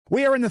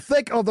We are in the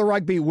thick of the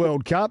Rugby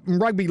World Cup,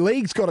 and Rugby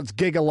League's got its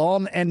giggle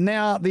on, and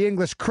now the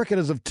English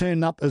cricketers have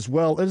turned up as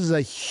well. It is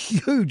a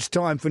huge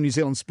time for New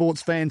Zealand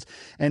sports fans,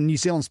 and New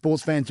Zealand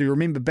sports fans who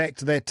remember back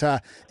to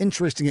that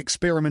interesting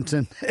experiment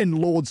in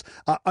Lords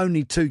are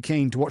only too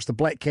keen to watch the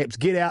Black Caps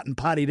get out and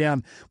party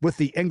down with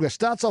the English.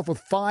 Starts off with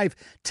 5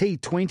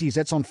 T20s,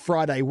 that's on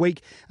Friday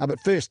week. But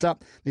first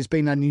up, there's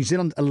been a New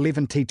Zealand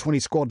 11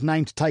 T20 squad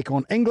named to take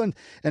on England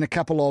in a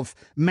couple of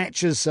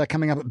matches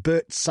coming up at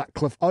Burt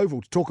Sutcliffe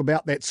Oval. To talk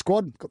about that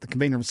squad, got the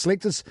convener of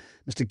selectors,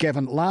 Mr.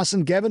 Gavin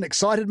Larson. Gavin,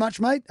 excited much,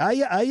 mate? Are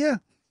you?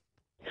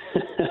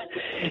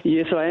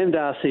 Yes, I am,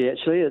 Darcy,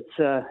 actually.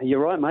 It's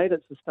you're right, mate.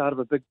 It's the start of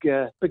a big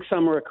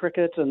summer of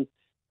cricket, and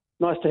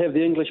nice to have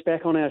the English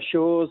back on our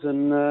shores.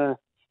 And,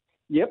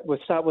 we'll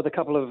start with a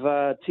couple of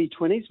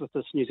T20s with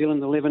this New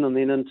Zealand 11 and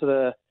then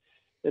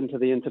into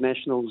the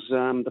internationals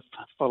the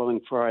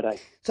following Friday.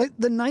 So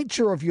the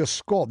nature of your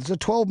squad, there's a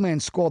 12-man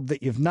squad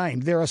that you've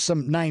named. There are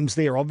some names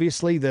there,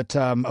 obviously, that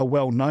are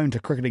well known to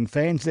cricketing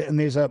fans, and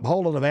there's a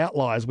whole lot of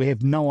outliers we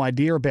have no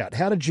idea about.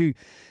 How did you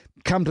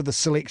come to the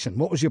selection?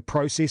 What was your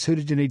process? Who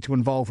did you need to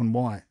involve and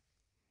why?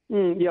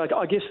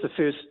 I guess the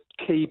first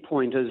key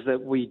point is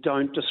that we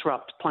don't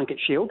disrupt Plunket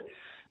Shield,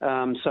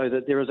 so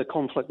that there is a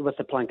conflict with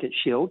the Plunket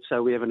Shield.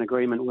 So we have an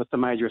agreement with the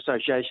major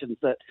associations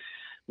that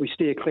we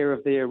steer clear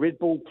of their red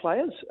ball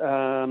players,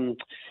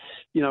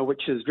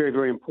 which is very,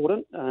 very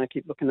important.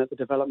 Keep looking at the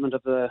development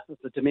of the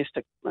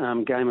domestic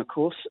game, of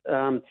course.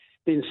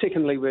 Then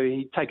secondly,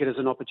 we take it as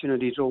an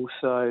opportunity to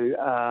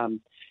also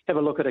have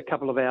a look at a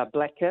couple of our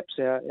black caps,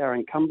 our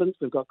incumbents.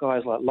 We've got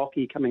guys like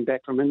Lockie coming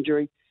back from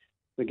injury.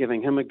 We're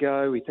giving him a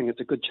go. We think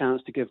it's a good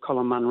chance to give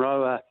Colin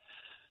Munro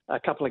a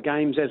couple of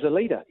games as a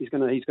leader. He's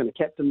going to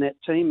captain that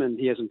team, and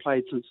he hasn't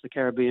played since the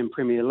Caribbean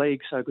Premier League,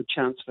 so a good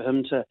chance for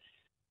him to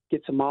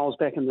get some miles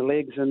back in the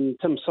legs. And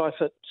Tim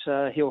Seifert,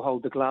 he'll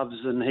hold the gloves,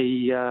 and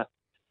he,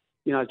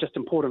 just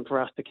important for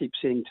us to keep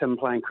seeing Tim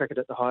playing cricket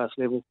at the highest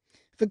level.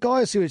 For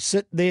guys who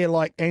sit there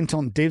like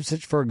Anton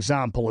Devcic, for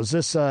example, is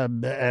this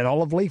an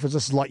olive leaf? Is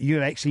this like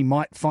you actually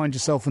might find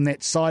yourself in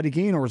that side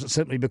again, or is it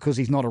simply because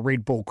he's not a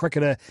red ball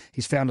cricketer,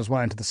 he's found his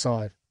way into the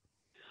side?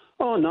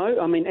 Oh, no.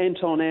 I mean,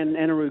 Anton and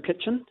Anaru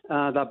Kitchen,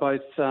 they're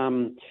both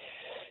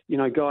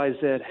guys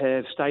that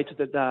have stated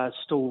that they're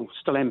still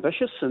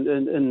ambitious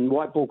in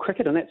white ball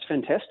cricket, and that's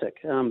fantastic.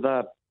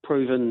 They're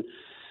proven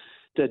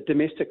that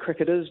domestic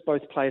cricketers,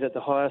 both played at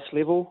the highest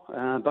level,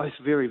 both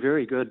very,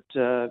 very good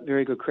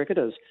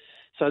cricketers.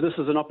 So this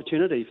is an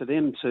opportunity for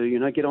them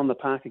to, get on the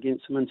park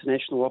against some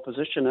international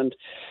opposition. And,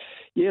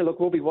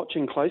 we'll be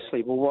watching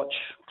closely. We'll watch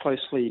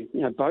closely,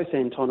 both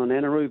Anton and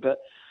Anaru, but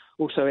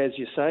also, as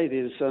you say,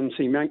 there's some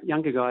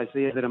younger guys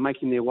there that are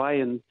making their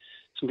way and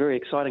some very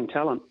exciting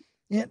talent.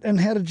 Yeah, and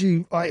how did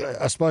you,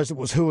 I suppose it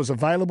was who was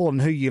available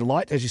and who you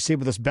liked, as you said,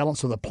 with this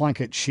balance of the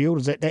Plunket Shield.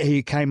 Is that how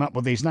you came up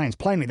with these names?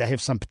 Plainly, they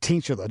have some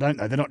potential, though, don't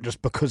they? They're not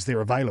just because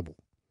they're available.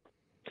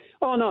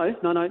 Oh, no,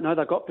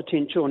 they've got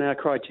potential, and our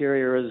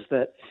criteria is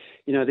that,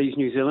 these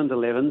New Zealand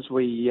 11s,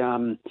 we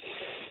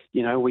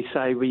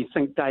say we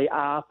think they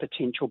are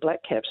potential black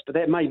caps, but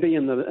that may be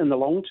in the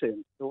long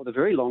term, or the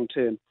very long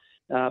term.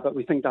 But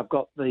we think they've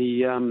got they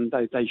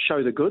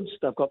show the goods,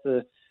 they've got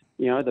the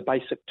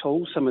basic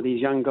tools, some of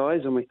these young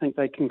guys, and we think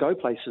they can go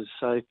places.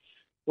 So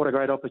what a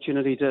great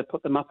opportunity to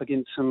put them up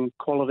against some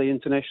quality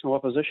international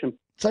opposition.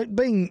 So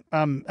being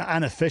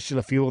unofficial,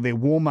 if you will, their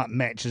warm-up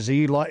matches, are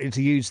you likely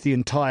to use the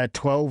entire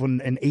 12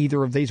 in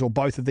either of these or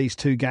both of these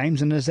two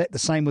games? And is that the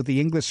same with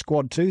the English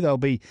squad too? They'll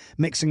be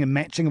mixing and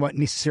matching. It won't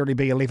necessarily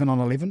be 11 on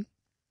 11?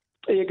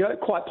 Yeah,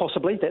 quite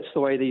possibly. That's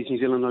the way these New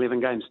Zealand 11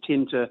 games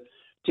tend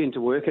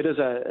to work.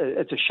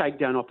 It's a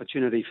shakedown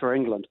opportunity for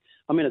England.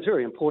 I mean, it's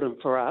very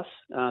important for us,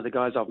 the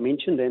guys I've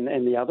mentioned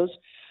and the others,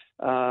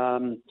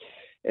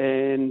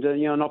 and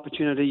an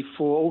opportunity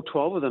for all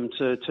 12 of them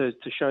to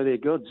show their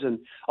goods. And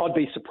I'd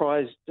be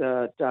surprised,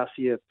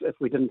 Darcy, if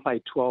we didn't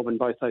play 12 in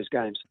both those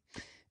games.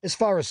 As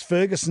far as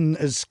Ferguson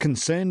is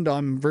concerned,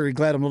 I'm very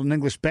glad I'm not an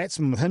English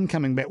batsman with him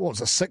coming back. What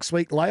was a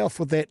 6-week layoff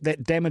with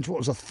that damage? What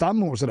was a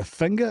thumb or was it a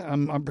finger?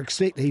 I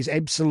expect he's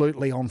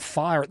absolutely on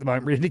fire at the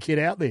moment, ready to get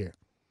out there.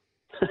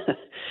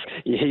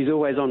 Yeah, he's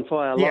always on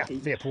fire, Lockie.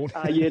 Yeah, fair point.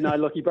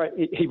 Look, he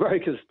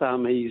broke his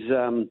thumb. He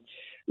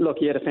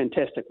had a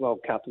fantastic World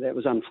Cup. That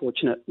was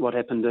unfortunate what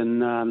happened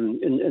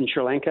in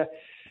Sri Lanka,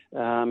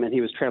 and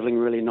he was travelling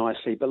really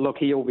nicely. But look,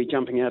 he'll be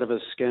jumping out of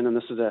his skin, and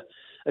this is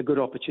a good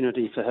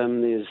opportunity for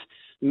him. There's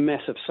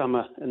massive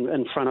summer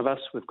in front of us.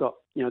 We've got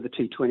the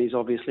T20s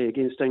obviously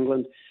against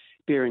England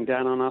bearing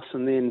down on us,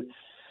 and then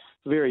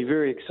very,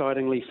 very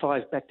excitingly,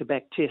 5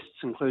 back-to-back tests,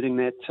 including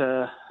that,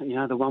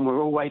 the one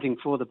we're all waiting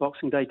for, the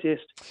Boxing Day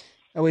test.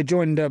 We're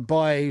joined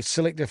by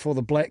selector for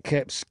the Black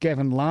Caps,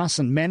 Gavin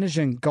Larson.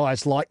 Managing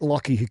guys like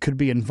Lockie who could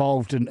be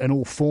involved in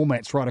all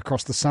formats right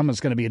across the summer is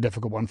going to be a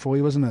difficult one for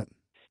you, isn't it?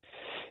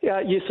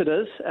 Yeah, yes, it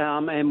is.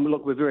 And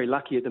look, we're very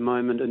lucky at the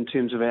moment in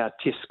terms of our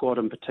test squad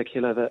in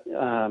particular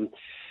that,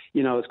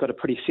 it's got a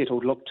pretty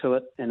settled look to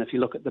it. And if you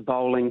look at the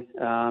bowling,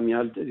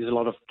 there's a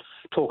lot of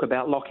talk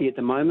about Lockie at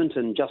the moment,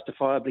 and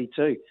justifiably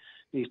too.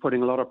 he's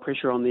putting a lot of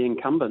pressure on the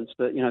incumbents.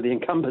 But, the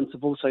incumbents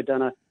have also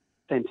done a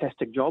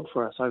fantastic job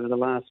for us over the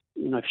last,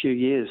 few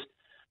years.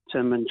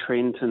 Tim and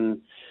Trent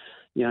and,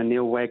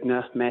 Neil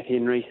Wagner, Matt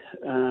Henry.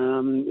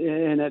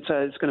 And it's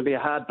going to be a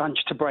hard bunch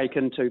to break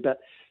into. But,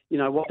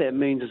 what that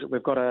means is that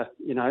we've got a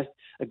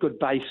good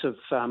base of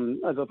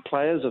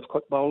players, of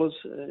quick bowlers,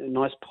 a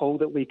nice pool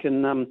that we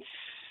can,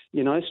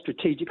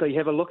 strategically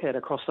have a look at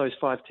across those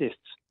 5 tests.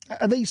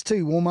 Are these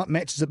 2 warm-up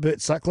matches at Bert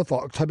Sutcliffe,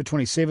 October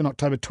 27,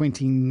 October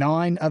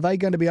 29, are they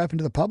going to be open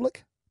to the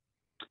public?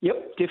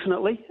 Yep,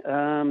 definitely.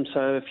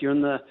 So if you're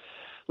in the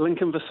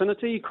Lincoln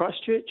vicinity,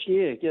 Christchurch,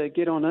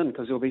 get on in,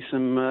 because there'll be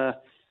some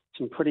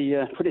pretty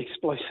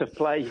explosive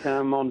play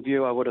on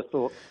view, I would have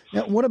thought.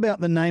 Now, what about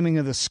the naming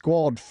of the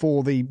squad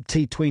for the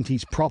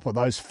T20s proper,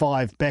 those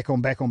 5 back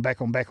on back?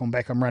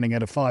 I'm running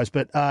out of 5s.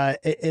 But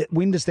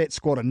when does that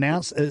squad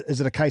announce? Is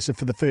it a case of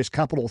for the first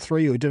couple or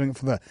 3, or doing it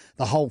for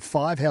the whole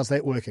 5? How's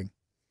that working?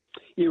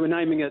 Yeah, we're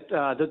naming it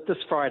this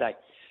Friday.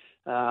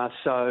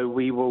 So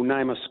we will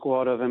name a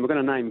squad and we're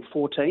going to name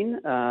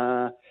 14.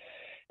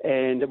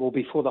 And it will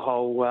be for the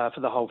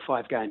whole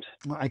 5 games.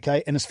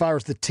 Okay, and as far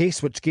as the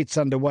test, which gets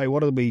underway,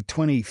 what will it be,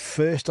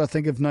 21st, I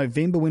think, of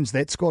November? When's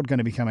that squad going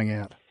to be coming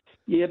out?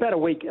 Yeah, about a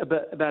week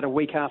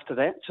after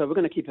that. So we're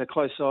going to keep a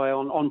close eye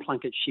on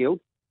Plunket Shield,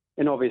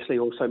 and obviously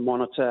also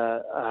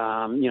monitor,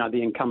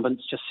 the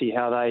incumbents, just see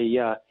how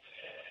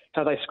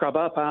they scrub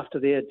up after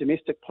their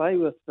domestic play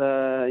with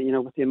their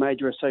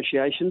major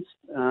associations.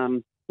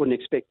 Wouldn't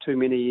expect too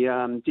many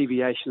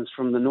deviations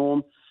from the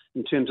norm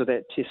in terms of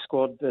that test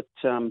squad, but.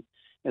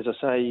 As I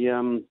say,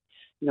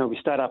 we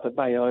start up at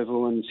Bay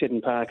Oval and Seddon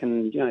Park,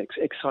 and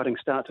exciting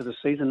start to the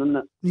season, isn't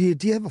it? Yeah.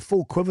 Do you have a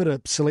full quiver to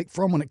select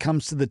from when it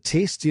comes to the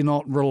test? You're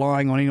not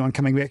relying on anyone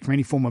coming back from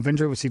any form of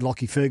injury. Obviously,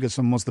 Lockie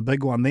Ferguson was the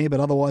big one there, but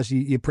otherwise,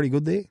 you're pretty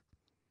good there.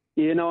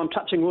 Yeah, no, I'm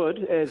touching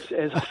wood as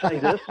I say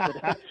this.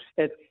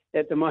 But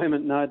at the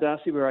moment, no,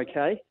 Darcy, we're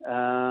okay.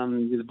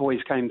 The boys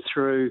came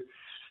through.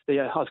 The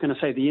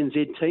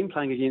NZ team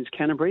playing against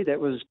Canterbury. That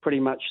was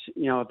pretty much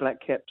a black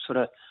cap sort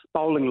of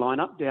bowling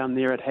lineup down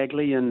there at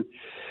Hagley, and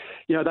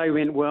they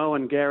went well,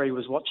 and Gary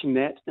was watching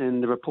that,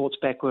 and the reports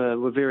back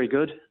were very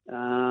good.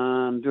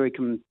 Very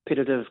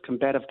competitive,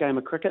 combative game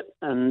of cricket,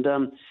 and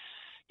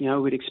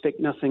we'd expect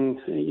nothing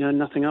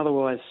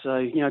otherwise.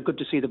 So good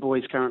to see the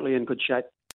boys currently in good shape.